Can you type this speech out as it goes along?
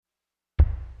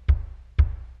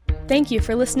Thank you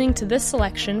for listening to this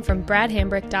selection from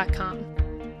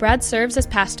bradhambrick.com. Brad serves as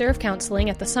pastor of counseling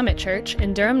at the Summit Church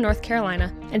in Durham, North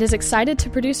Carolina, and is excited to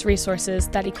produce resources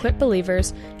that equip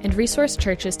believers and resource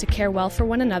churches to care well for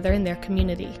one another in their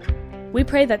community. We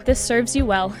pray that this serves you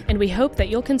well, and we hope that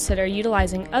you'll consider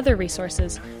utilizing other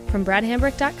resources from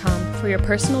bradhambrick.com for your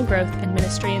personal growth and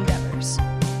ministry endeavors.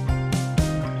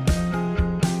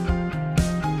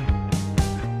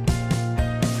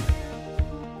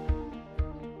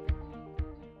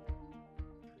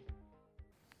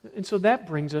 And so that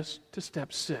brings us to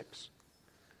step 6.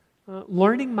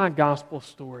 Learning my gospel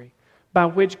story by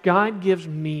which God gives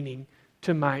meaning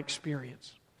to my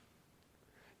experience.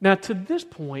 Now, to this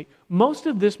point, most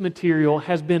of this material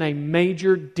has been a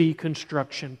major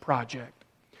deconstruction project.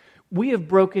 We have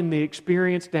broken the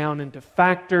experience down into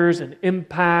factors and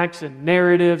impacts and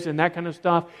narratives and that kind of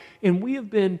stuff, and we have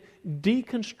been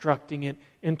deconstructing it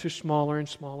into smaller and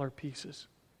smaller pieces.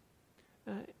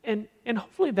 And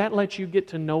hopefully that lets you get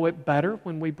to know it better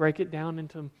when we break it down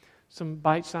into some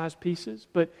bite-sized pieces.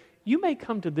 But you may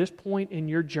come to this point in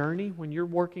your journey when you're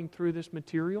working through this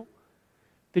material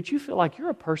that you feel like you're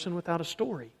a person without a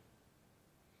story.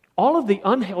 All of the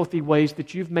unhealthy ways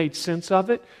that you've made sense of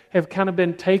it have kind of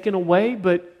been taken away,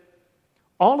 but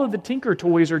all of the tinker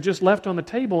toys are just left on the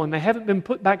table and they haven't been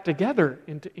put back together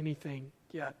into anything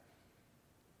yet.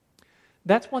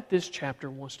 That's what this chapter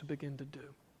wants to begin to do.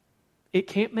 It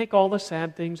can't make all the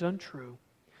sad things untrue,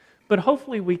 but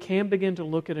hopefully we can begin to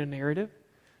look at a narrative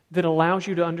that allows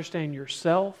you to understand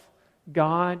yourself,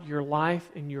 God, your life,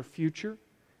 and your future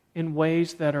in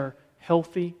ways that are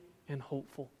healthy and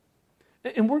hopeful.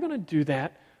 And we're going to do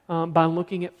that by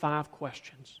looking at 5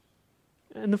 questions.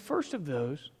 And the first of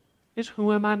those is,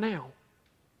 who am I now?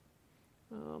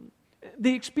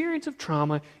 The experience of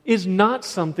trauma is not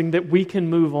something that we can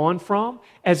move on from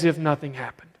as if nothing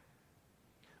happened.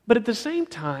 But at the same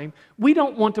time, we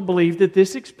don't want to believe that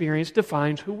this experience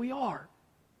defines who we are.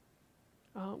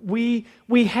 We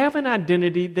have an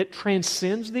identity that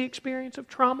transcends the experience of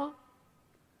trauma,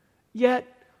 yet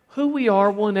who we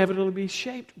are will inevitably be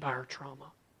shaped by our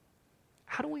trauma.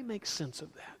 How do we make sense of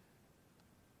that?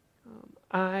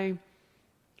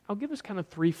 I'll give us kind of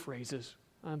 3 phrases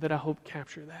that I hope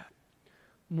capture that.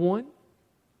 1,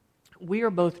 we are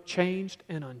both changed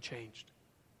and unchanged.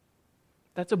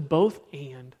 That's a both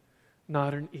and,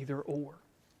 not an either or.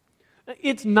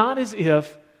 It's not as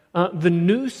if the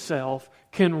new self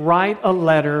can write a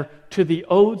letter to the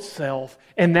old self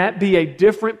and that be a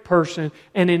different person,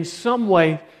 and in some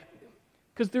way,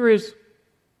 because there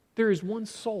is one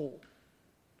soul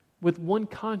with one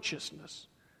consciousness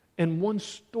and one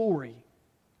story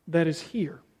that is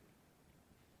here.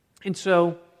 And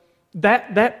so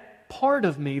that part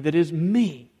of me that is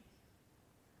me,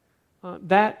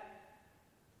 that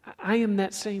I am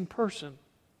that same person.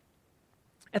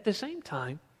 At the same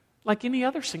time, like any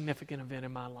other significant event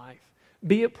in my life,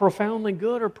 be it profoundly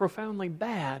good or profoundly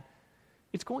bad,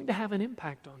 it's going to have an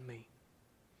impact on me.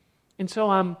 And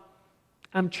so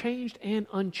I'm changed and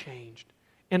unchanged,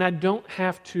 and I don't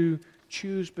have to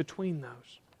choose between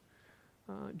those.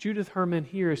 Judith Herman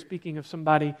here is speaking of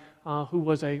somebody who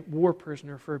was a war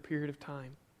prisoner for a period of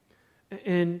time.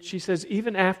 And she says,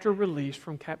 even after release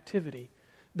from captivity,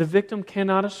 the victim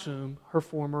cannot assume her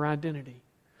former identity.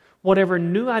 Whatever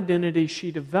new identity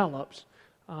she develops,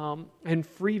 and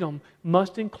freedom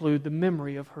must include the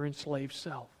memory of her enslaved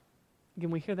self.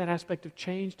 Again, we hear that aspect of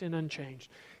changed and unchanged.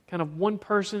 Kind of one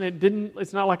person,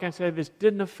 it's not like I said, this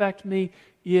didn't affect me,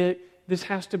 yet this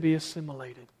has to be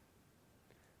assimilated.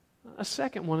 A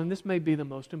second one, and this may be the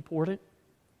most important,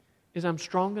 is I'm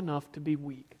strong enough to be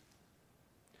weak.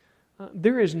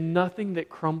 There is nothing that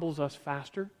crumbles us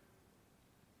faster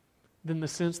than the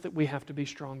sense that we have to be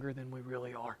stronger than we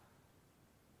really are.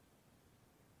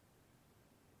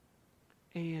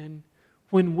 And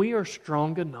when we are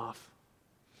strong enough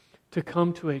to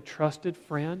come to a trusted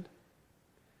friend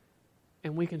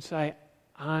and we can say,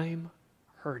 I'm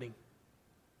hurting.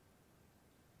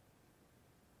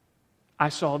 I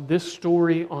saw this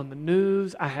story on the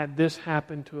news. I had this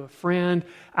happen to a friend.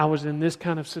 I was in this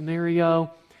kind of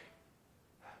scenario.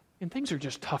 And things are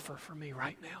just tougher for me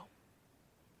right now.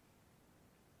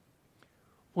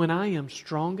 When I am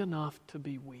strong enough to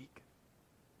be weak,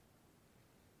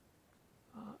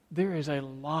 there is a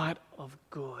lot of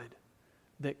good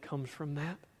that comes from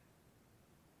that.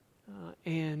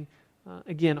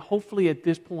 Again, hopefully at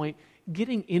this point,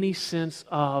 getting any sense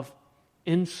of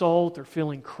insult or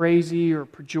feeling crazy or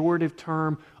pejorative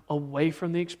term away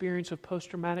from the experience of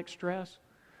post-traumatic stress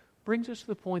brings us to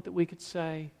the point that we could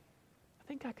say, I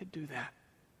think I could do that.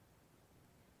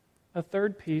 A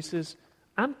third piece is,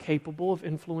 I'm capable of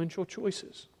influential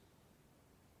choices.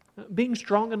 Being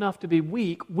strong enough to be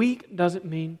weak doesn't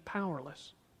mean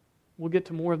powerless. We'll get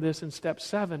to more of this in step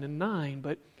 7 and 9,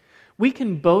 but we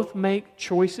can both make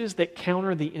choices that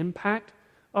counter the impact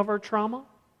of our trauma,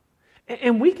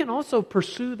 and we can also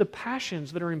pursue the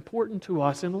passions that are important to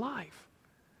us in life.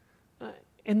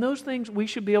 And those things we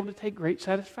should be able to take great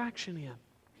satisfaction in.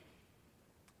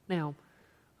 Now,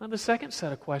 the second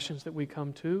set of questions that we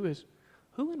come to is,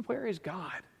 who and where is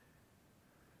God?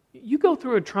 You go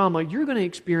through a trauma, you're going to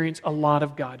experience a lot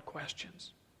of God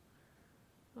questions.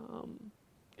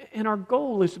 And our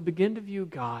goal is to begin to view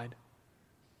God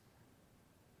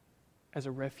as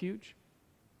a refuge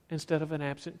instead of an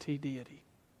absentee deity.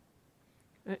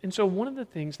 And so one of the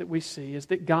things that we see is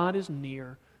that God is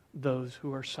near those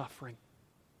who are suffering.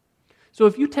 So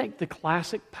if you take the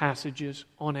classic passages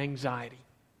on anxiety,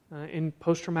 and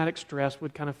post-traumatic stress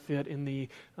would kind of fit in the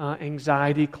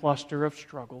anxiety cluster of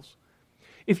struggles.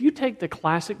 If you take the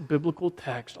classic biblical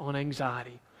text on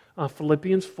anxiety,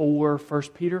 Philippians 4, 1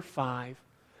 Peter 5,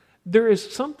 there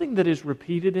is something that is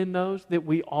repeated in those that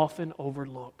we often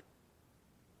overlook.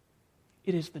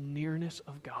 It is the nearness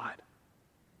of God.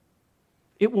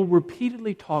 It will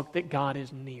repeatedly talk that God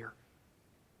is near.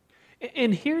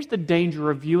 And here's the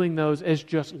danger of viewing those as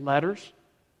just letters,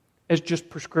 as just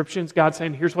prescriptions. God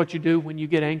saying, here's what you do when you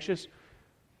get anxious.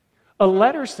 A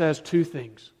letter says two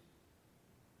things.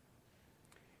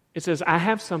 It says, I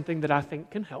have something that I think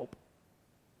can help,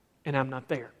 and I'm not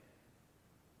there.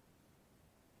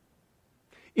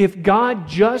 If God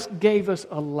just gave us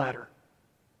a letter,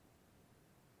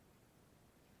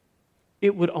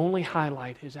 it would only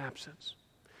highlight His absence.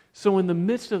 So in the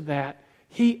midst of that,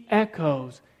 He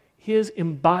echoes His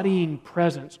embodying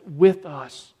presence with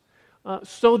us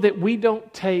so that we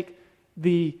don't take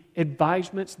the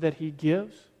advisements that He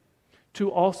gives to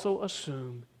also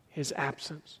assume His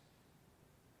absence.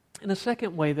 And a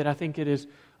second way that I think it is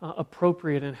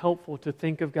appropriate and helpful to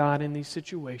think of God in these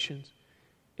situations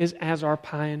is as our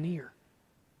pioneer.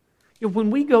 You know, when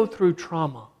we go through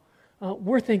trauma,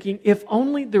 we're thinking, if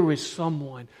only there was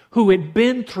someone who had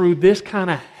been through this kind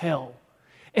of hell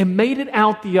and made it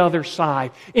out the other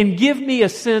side and give me a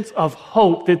sense of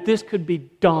hope that this could be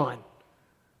done.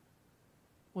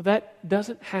 Well, that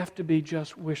doesn't have to be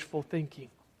just wishful thinking.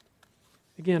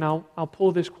 Again, I'll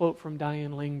pull this quote from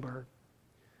Diane Lingberg.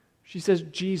 She says,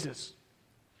 Jesus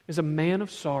is a man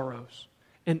of sorrows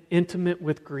and intimate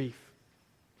with grief.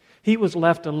 He was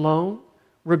left alone,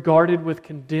 regarded with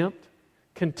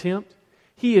contempt.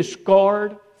 He is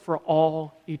scarred for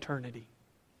all eternity.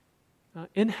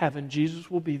 In heaven,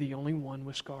 Jesus will be the only one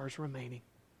with scars remaining.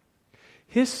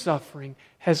 His suffering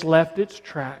has left its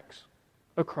tracks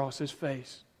across His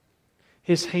face.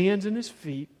 His hands and His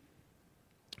feet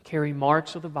carry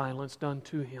marks of the violence done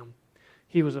to Him.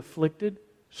 He was afflicted,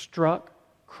 struck,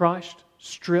 crushed,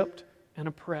 stripped, and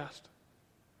oppressed.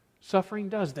 Suffering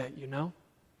does that, you know.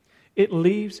 It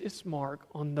leaves its mark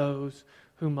on those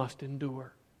who must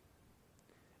endure.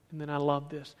 And then I love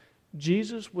this.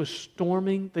 Jesus was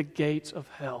storming the gates of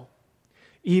hell,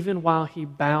 even while He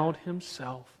bowed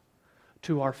Himself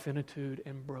to our finitude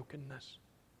and brokenness.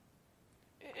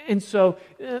 And so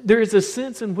there is a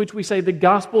sense in which we say the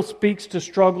gospel speaks to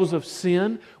struggles of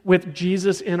sin with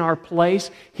Jesus in our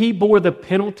place. He bore the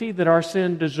penalty that our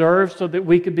sin deserves so that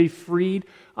we could be freed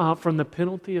from the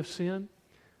penalty of sin.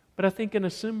 But I think in a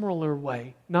similar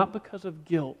way, not because of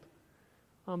guilt,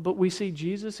 but we see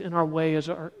Jesus in our way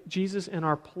Jesus in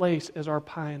our place as our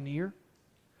pioneer,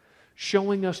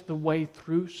 showing us the way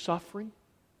through suffering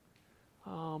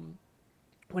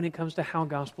when it comes to how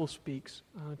gospel speaks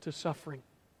to suffering.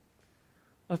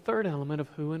 A third element of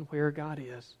who and where God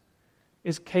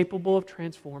is capable of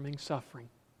transforming suffering.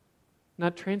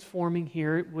 Not transforming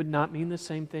here would not mean the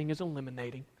same thing as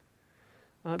eliminating.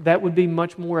 That would be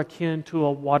much more akin to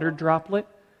a water droplet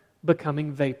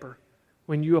becoming vapor.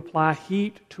 When you apply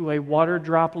heat to a water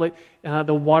droplet,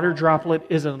 the water droplet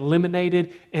is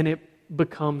eliminated and it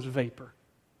becomes vapor.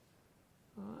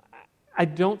 I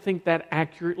don't think that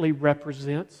accurately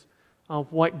represents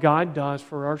what God does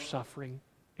for our suffering,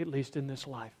 at least in this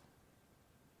life.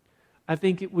 I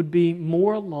think it would be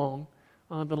more along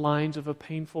the lines of a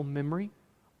painful memory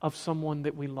of someone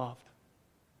that we loved.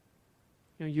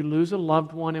 You know, you lose a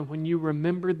loved one, and when you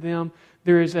remember them,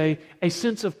 there is a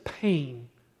sense of pain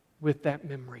with that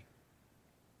memory.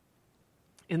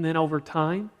 And then over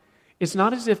time, it's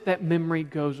not as if that memory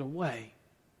goes away,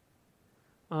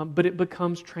 but it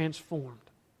becomes transformed.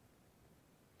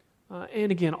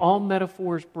 And again, all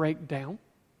metaphors break down.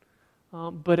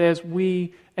 But as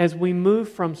we move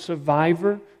from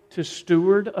survivor to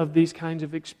steward of these kinds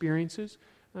of experiences,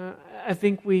 I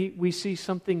think we see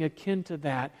something akin to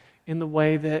that in the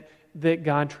way that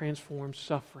God transforms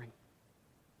suffering.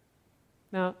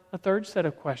 Now, a third set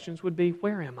of questions would be,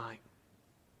 where am I?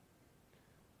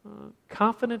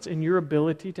 Confidence in your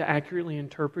ability to accurately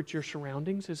interpret your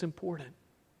surroundings is important.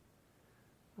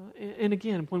 And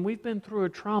again, when we've been through a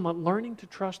trauma, learning to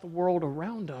trust the world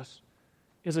around us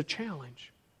is a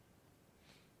challenge.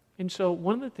 And so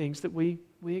one of the things that we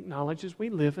acknowledge is we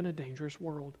live in a dangerous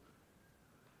world.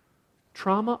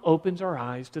 Trauma opens our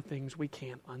eyes to things we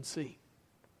can't unsee.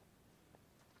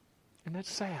 And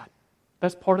that's sad.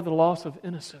 That's part of the loss of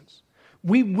innocence.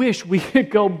 We wish we could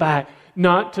go back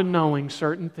not to knowing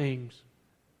certain things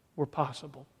were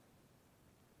possible.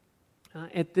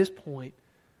 At this point,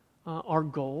 our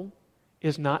goal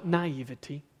is not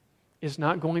naivety, is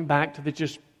not going back to the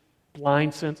just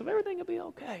blind sense of everything will be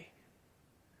okay,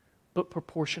 but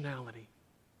proportionality.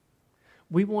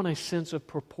 We want a sense of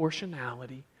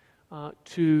proportionality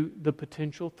to the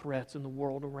potential threats in the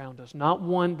world around us. Not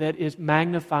one that is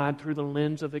magnified through the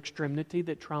lens of extremity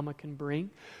that trauma can bring,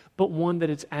 but one that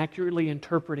is accurately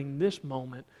interpreting this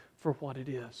moment for what it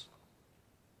is.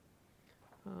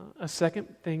 A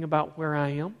second thing about where I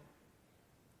am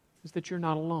is that you're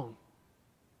not alone.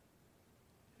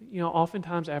 You know,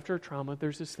 oftentimes after a trauma,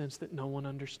 there's this sense that no one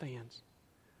understands.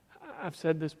 I've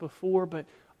said this before, but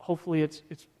hopefully it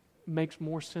makes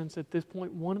more sense at this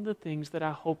point. One of the things that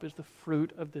I hope is the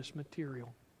fruit of this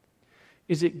material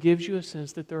is it gives you a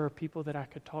sense that there are people that I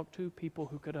could talk to, people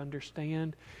who could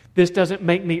understand. This doesn't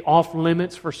make me off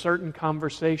limits for certain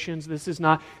conversations. This is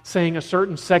not saying a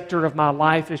certain sector of my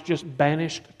life is just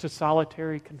banished to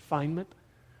solitary confinement.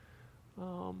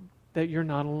 That you're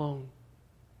not alone.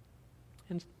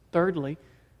 And thirdly,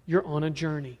 you're on a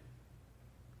journey.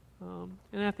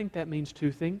 And I think that means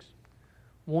two things.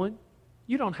 One,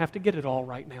 you don't have to get it all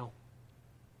right now.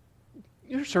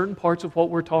 There are certain parts of what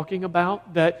we're talking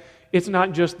about that it's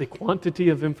not just the quantity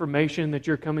of information that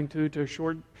you're coming to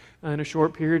in a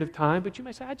short period of time, but you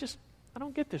may say, I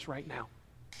don't get this right now.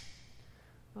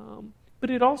 But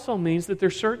it also means that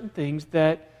there's certain things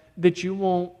that you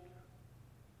won't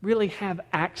really have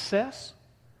access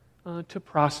to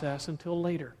process until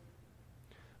later.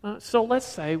 So let's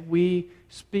say we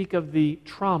speak of the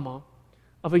trauma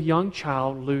of a young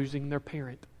child losing their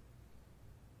parent.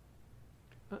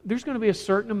 There's going to be a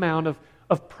certain amount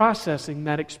of processing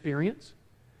that experience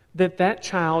that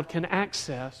child can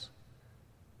access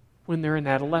when they're an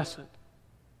adolescent.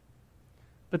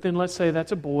 But then let's say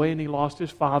that's a boy and he lost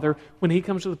his father. When he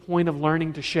comes to the point of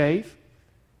learning to shave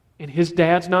and his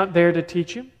dad's not there to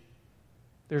teach him,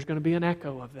 there's going to be an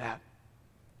echo of that.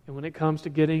 And when it comes to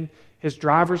getting his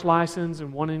driver's license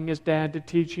and wanting his dad to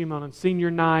teach him on a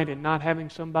senior night and not having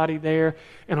somebody there,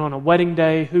 and on a wedding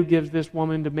day, who gives this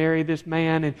woman to marry this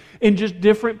man, and just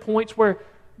different points where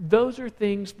those are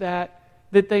things that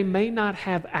they may not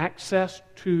have access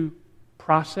to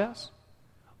process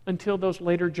until those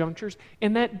later junctures.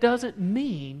 And that doesn't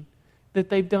mean that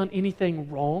they've done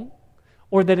anything wrong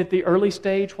or that at the early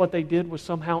stage what they did was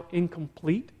somehow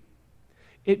incomplete.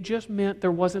 It just meant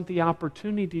there wasn't the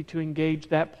opportunity to engage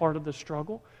that part of the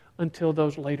struggle until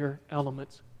those later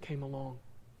elements came along.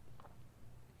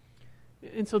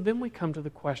 And so then we come to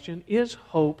the question, is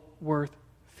hope worth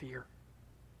fear?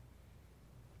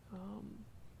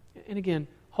 And again,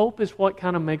 hope is what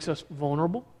kind of makes us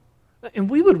vulnerable. And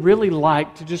we would really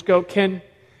like to just go, can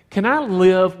I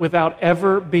live without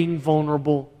ever being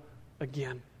vulnerable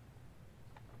again?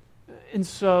 And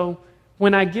so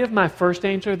when I give my first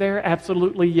answer there,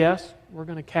 absolutely yes. We're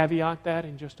going to caveat that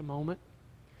in just a moment.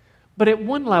 But at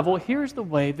one level, here's the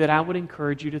way that I would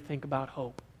encourage you to think about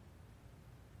hope.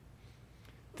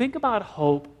 Think about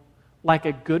hope like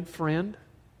a good friend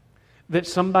that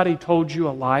somebody told you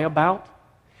a lie about,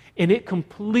 and it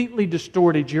completely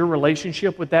distorted your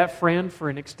relationship with that friend for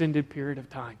an extended period of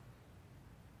time.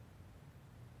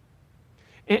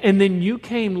 And then you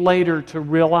came later to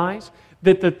realize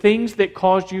that the things that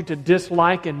caused you to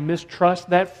dislike and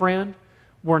mistrust that friend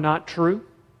were not true.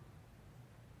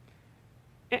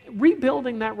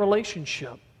 Rebuilding that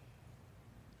relationship,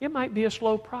 it might be a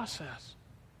slow process.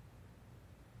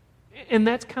 And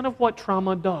that's kind of what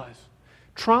trauma does.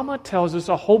 Trauma tells us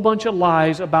a whole bunch of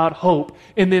lies about hope,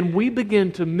 and then we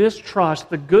begin to mistrust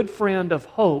the good friend of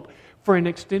hope for an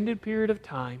extended period of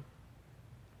time,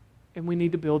 and we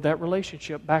need to build that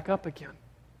relationship back up again.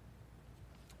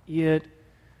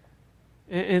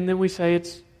 And then we say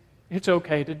it's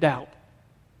okay to doubt.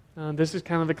 This is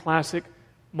kind of the classic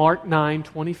Mark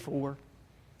 9:24.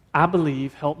 I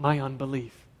believe, help my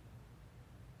unbelief.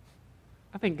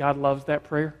 I think God loves that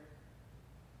prayer.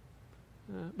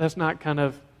 That's not kind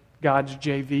of God's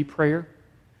JV prayer.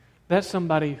 That's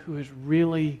somebody who is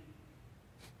really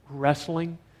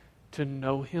wrestling to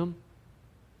know Him.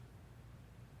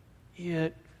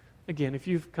 Yet, again, if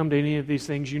you've come to any of these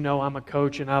things, you know I'm a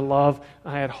coach and I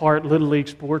at heart, Little League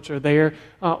sports are there.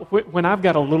 When I've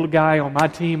got a little guy on my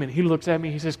team and he looks at me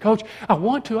and he says, Coach, I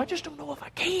want to, I just don't know if I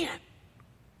can.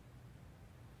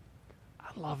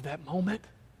 I love that moment.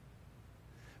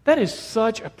 That is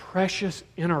such a precious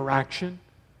interaction.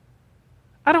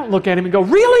 I don't look at him and go,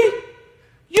 really?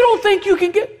 You don't think you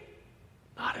can get...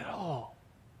 Not at all.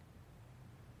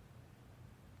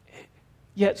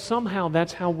 Yet somehow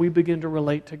that's how we begin to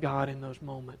relate to God in those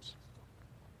moments.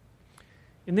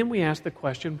 And then we ask the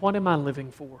question, what am I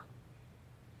living for?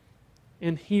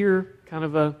 And here, kind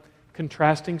of a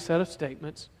contrasting set of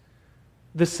statements.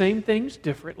 The same things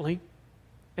differently,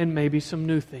 and maybe some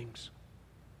new things.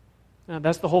 Now,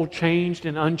 that's the whole changed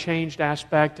and unchanged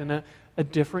aspect in a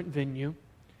different venue.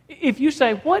 If you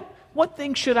say, what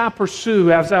things should I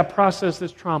pursue as I process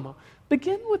this trauma?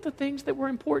 Begin with the things that were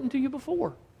important to you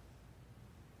before.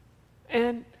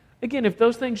 And again, if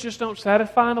those things just don't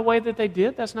satisfy in the way that they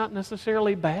did, that's not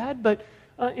necessarily bad. But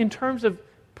in terms of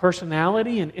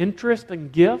personality and interest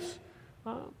and gifts,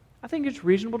 I think it's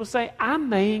reasonable to say, I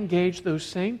may engage those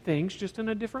same things just in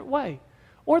a different way.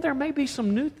 Or there may be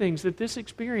some new things that this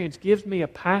experience gives me a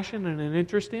passion and an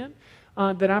interest in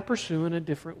that I pursue in a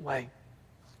different way.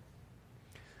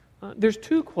 There's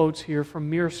two quotes here from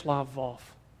Miroslav Volf.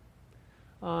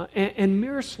 And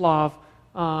Miroslav,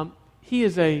 he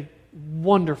is a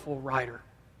wonderful writer.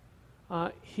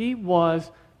 He was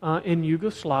in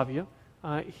Yugoslavia.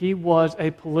 He was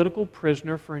a political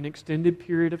prisoner for an extended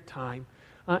period of time.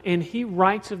 And he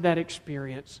writes of that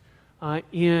experience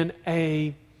in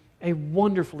a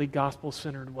wonderfully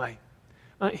gospel-centered way.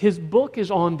 His book is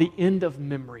on the end of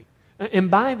memory. And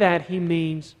by that he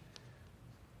means,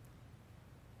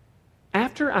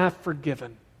 after I've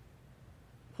forgiven,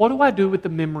 what do I do with the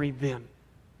memory then?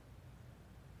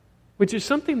 Which is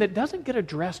something that doesn't get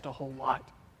addressed a whole lot.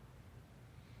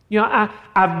 You know,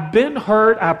 I've been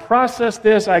hurt, I process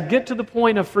this, I get to the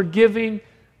point of forgiving,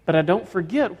 but I don't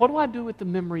forget. What do I do with the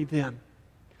memory then?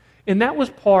 And that was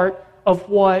part of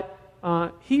what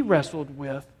he wrestled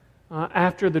with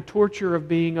after the torture of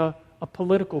being a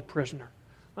political prisoner.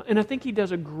 And I think he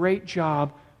does a great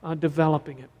job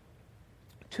developing it.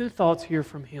 Two thoughts here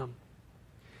from him.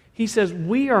 He says,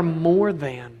 we are more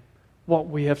than what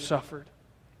we have suffered.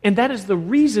 And that is the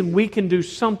reason we can do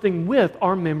something with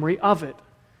our memory of it.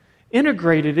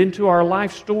 Integrate it into our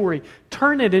life story.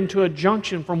 Turn it into a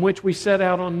junction from which we set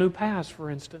out on new paths, for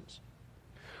instance.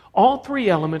 All three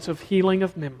elements of healing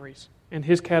of memories, and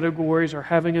his categories are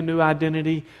having a new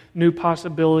identity, new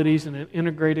possibilities, and an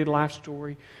integrated life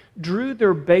story, drew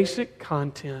their basic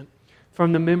content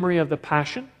from the memory of the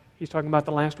Passion. He's talking about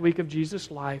the last week of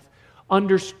Jesus' life,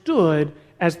 understood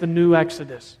as the new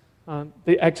Exodus,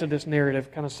 the Exodus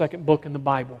narrative, kind of second book in the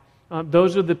Bible.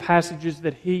 Those are the passages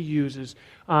that he uses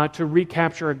to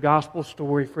recapture a gospel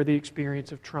story for the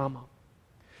experience of trauma.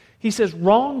 He says,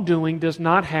 wrongdoing does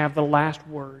not have the last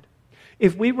word.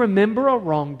 If we remember a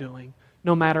wrongdoing,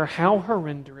 no matter how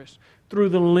horrendous, through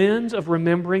the lens of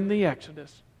remembering the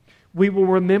Exodus, we will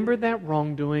remember that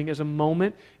wrongdoing as a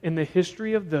moment in the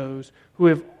history of those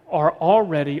who are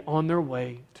already on their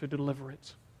way to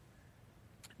deliverance.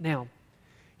 Now,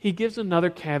 he gives another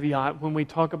caveat when we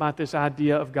talk about this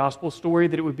idea of gospel story,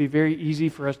 that it would be very easy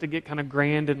for us to get kind of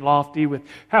grand and lofty with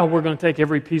how we're going to take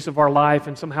every piece of our life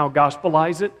and somehow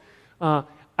gospelize it.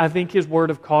 I think his word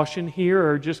of caution here,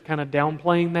 or just kind of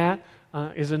downplaying that,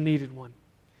 is a needed one.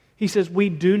 He says, we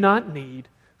do not need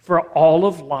for all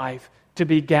of life to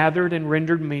be gathered and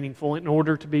rendered meaningful in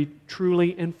order to be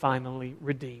truly and finally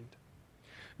redeemed.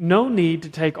 No need to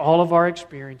take all of our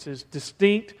experiences,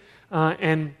 distinct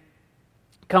and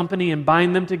company, and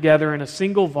bind them together in a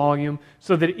single volume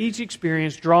so that each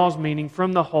experience draws meaning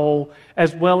from the whole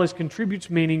as well as contributes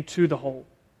meaning to the whole.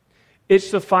 It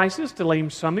suffices to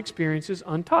leave some experiences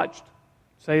untouched.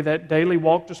 Say that daily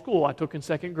walk to school I took in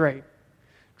second grade.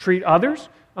 Treat others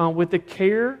with the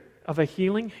care of a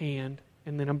healing hand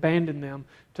and then abandon them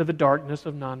to the darkness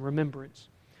of non-remembrance.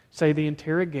 Say the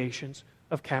interrogations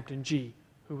of Captain G,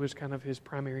 who was kind of his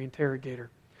primary interrogator.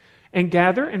 And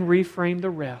gather and reframe the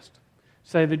rest.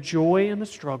 Say the joy and the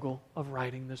struggle of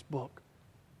writing this book.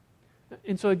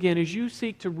 And so again, as you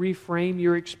seek to reframe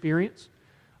your experience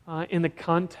in the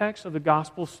context of the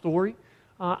gospel story,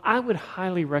 I would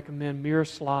highly recommend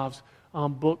Miroslav's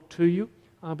book to you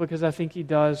because I think he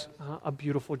does a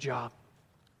beautiful job.